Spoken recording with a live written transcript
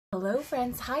Hello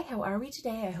friends, hi, how are we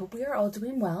today? I hope we are all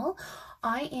doing well.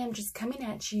 I am just coming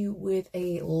at you with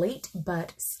a late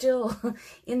but still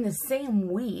in the same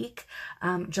week,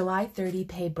 July 30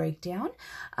 pay breakdown.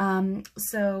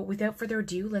 So without further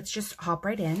ado, let's just hop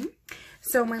right in.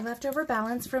 So my leftover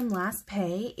balance from last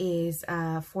pay is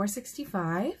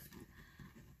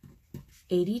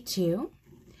 $465.82.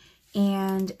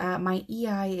 And my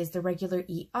EI is the regular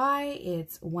EI.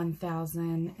 It's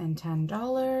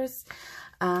 $1,010.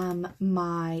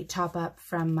 My top up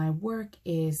from my work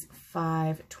is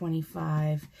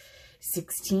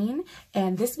 $525.16.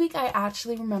 And this week I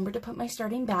actually remembered to put my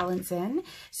starting balance in.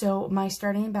 So my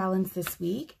starting balance this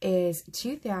week is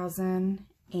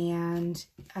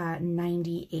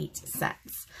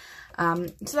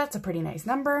 $2,098. So that's a pretty nice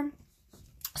number.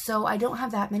 So I don't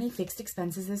have that many fixed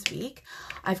expenses this week.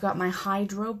 I've got my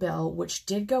hydro bill, which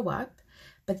did go up,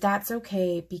 but that's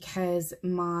okay because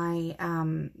my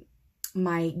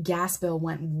my gas bill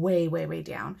went way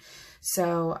down.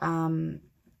 So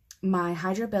my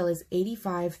hydro bill is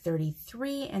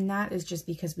 $85.33, and that is just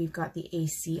because we've got the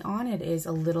AC on. It is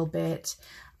a little bit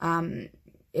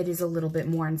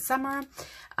more in summer.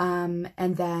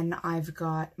 And then I've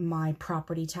got my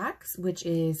property tax, which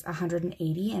is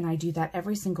 $180, and I do that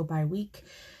every single bi-week.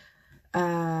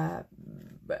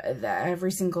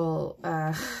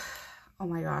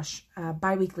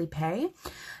 Bi-weekly pay.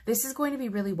 This is going to be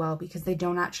really well because they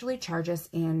don't actually charge us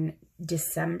in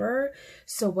December.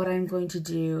 So what I'm going to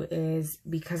do is,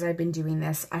 because I've been doing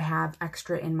this, I have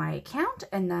extra in my account,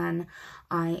 and then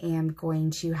I am going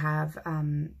to have,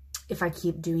 if I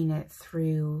keep doing it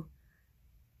through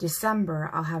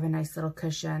December, I'll have a nice little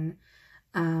cushion.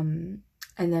 And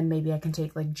then maybe I can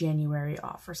take like January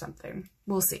off or something.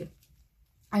 We'll see.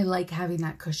 I like having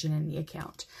that cushion in the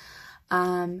account.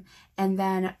 And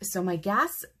then, so my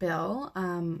gas bill,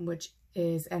 which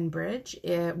is Enbridge,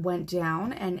 it went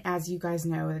down. And as you guys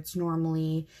know, it's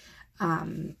normally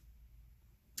in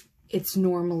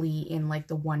like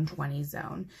the 120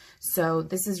 zone. So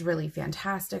this is really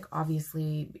fantastic.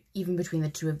 Obviously, even between the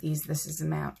two of these, this is an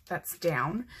amount that's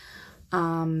down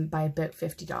by about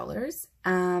 $50.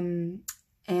 And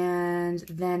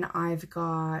then I've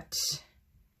got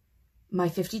my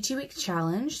 52-week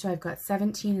challenge. So I've got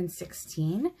 17 and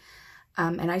 16.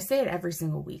 And I say it every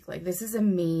single week. Like, this is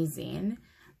amazing.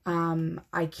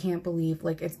 I can't believe,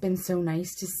 like, it's been so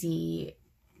nice to see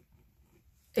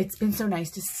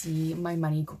my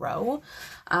money grow.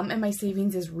 And my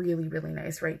savings is really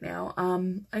place right now.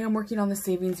 I am working on the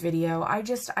savings video. I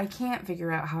can't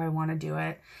figure out how I want to do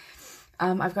it.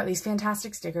 I've got these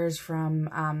fantastic stickers from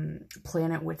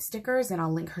Planet with Stickers, and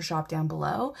I'll link her shop down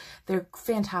below. They're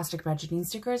fantastic budgeting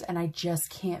stickers, and I just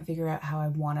can't figure out how I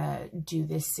want to do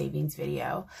this savings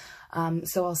video.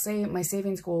 So I'll say my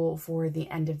savings goal for the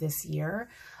end of this year,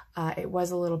 it was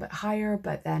a little bit higher,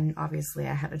 but then obviously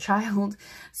I had a child.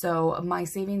 So my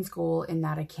savings goal in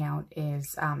that account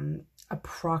is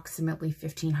approximately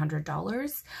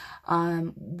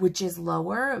 $1,500, which is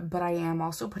lower, but I am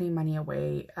also putting money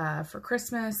away for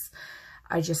Christmas.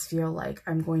 I just feel like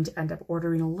I'm going to end up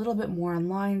ordering a little bit more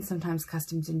online. Sometimes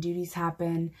customs and duties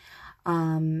happen.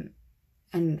 And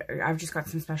I've just got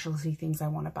some specialty things I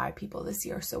want to buy people this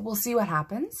year. So we'll see what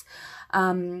happens.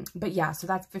 But yeah, so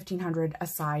that's $1,500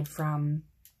 aside from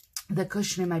the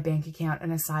cushion in my bank account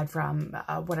and aside from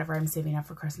whatever I'm saving up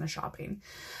for Christmas shopping.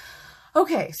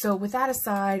 Okay, so with that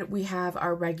aside, we have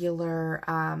our regular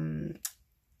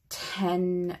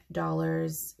 $10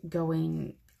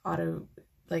 going auto,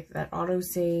 like that auto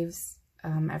saves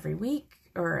every week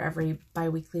or every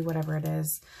bi-weekly, whatever it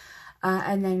is.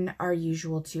 And then our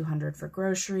usual $200 for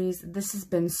groceries. This has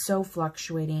been so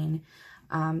fluctuating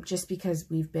just because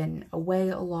we've been away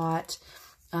a lot.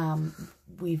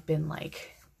 We've been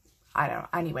like, I don't know.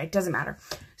 Anyway, it doesn't matter.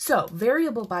 So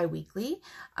variable bi-weekly,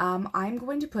 I'm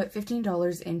going to put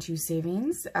 $15 into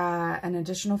savings, an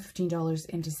additional $15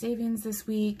 into savings this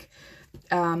week.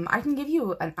 I can give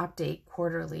you an update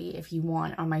quarterly if you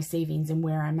want on my savings and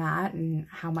where I'm at and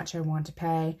how much I want to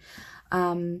pay.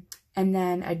 And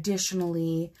then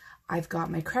additionally, I've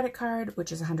got my credit card,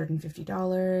 which is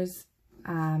 $150.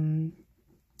 And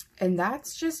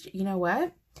that's just, you know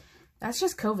what? That's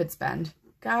just COVID spend.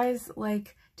 Guys,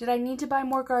 like, did I need to buy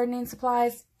more gardening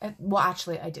supplies? Well,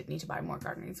 actually, I did need to buy more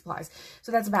gardening supplies.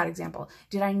 So that's a bad example.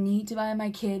 Did I need to buy my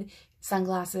kid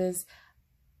sunglasses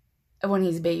when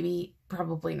he's a baby?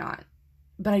 Probably not.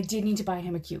 But I did need to buy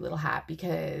him a cute little hat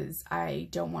because I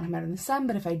don't want him out in the sun.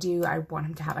 But if I do, I want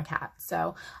him to have a hat.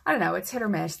 So I don't know. It's hit or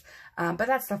miss. But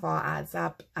that stuff all adds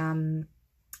up.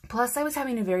 Plus, I was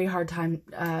having a very hard time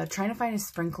trying to find a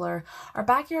sprinkler. Our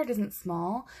backyard isn't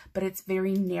small, but it's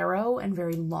very narrow and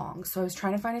very long. So I was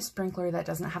trying to find a sprinkler that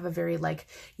doesn't have a very, like,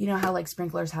 you know how like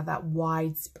sprinklers have that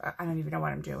wide, I don't even know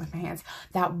what I'm doing with my hands,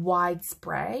 that wide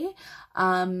spray.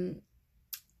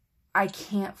 I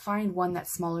can't find one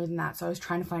that's smaller than that. So I was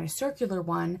trying to find a circular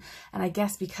one. And I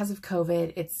guess because of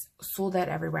COVID, it's sold out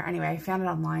everywhere. Anyway, I found it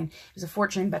online. It was a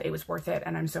fortune, but it was worth it.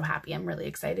 And I'm so happy. I'm really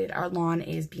excited. Our lawn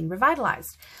is being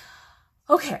revitalized.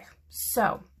 Okay,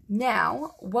 so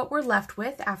now what we're left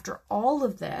with after all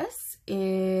of this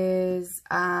is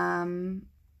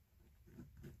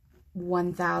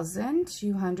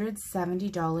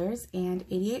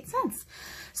 $1,270.88.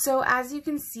 So as you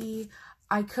can see,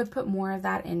 I could put more of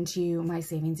that into my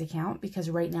savings account because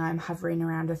right now I'm hovering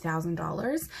around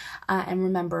 $1,000. And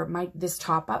remember, this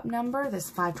top-up number,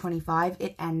 this $525,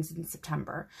 it ends in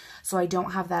September. So I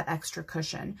don't have that extra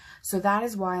cushion. So that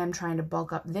is why I'm trying to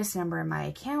bulk up this number in my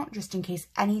account just in case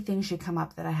anything should come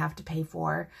up that I have to pay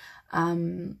for.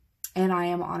 And I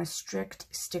am on a strict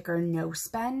sticker no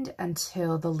spend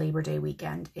until the Labor Day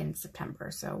weekend in September.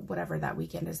 So whatever that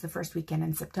weekend is, the first weekend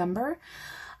in September.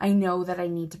 I know that I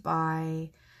need to buy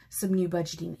some new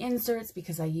budgeting inserts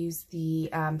because I use the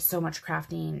So Much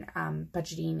Crafting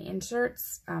budgeting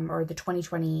inserts or the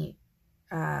 2020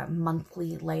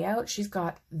 monthly layout. She's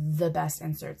got the best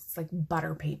inserts. It's like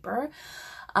butter paper.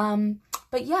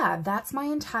 But yeah, that's my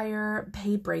entire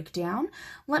pay breakdown.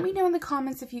 Let me know in the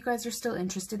comments if you guys are still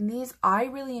interested in these. I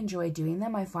really enjoy doing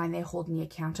them. I find they hold me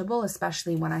accountable,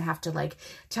 especially when I have to like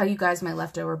tell you guys my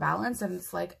leftover balance and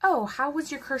it's like, oh, how was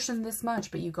your cushion this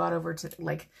much? But you got over to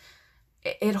like,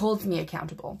 it holds me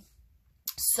accountable.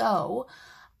 So,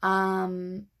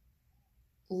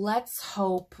 let's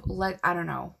hope, I don't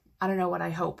know what I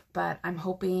hope, but I'm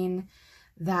hoping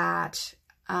that,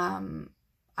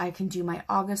 I can do my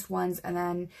August ones and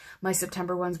then my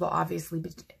September ones will obviously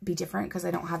be different because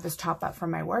I don't have this top up from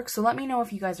my work. So let me know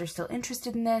if you guys are still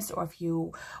interested in this or if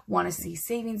you want to see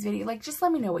savings video. Like, just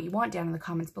let me know what you want down in the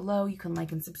comments below. You can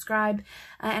like and subscribe.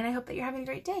 And I hope that you're having a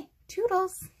great day.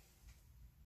 Toodles!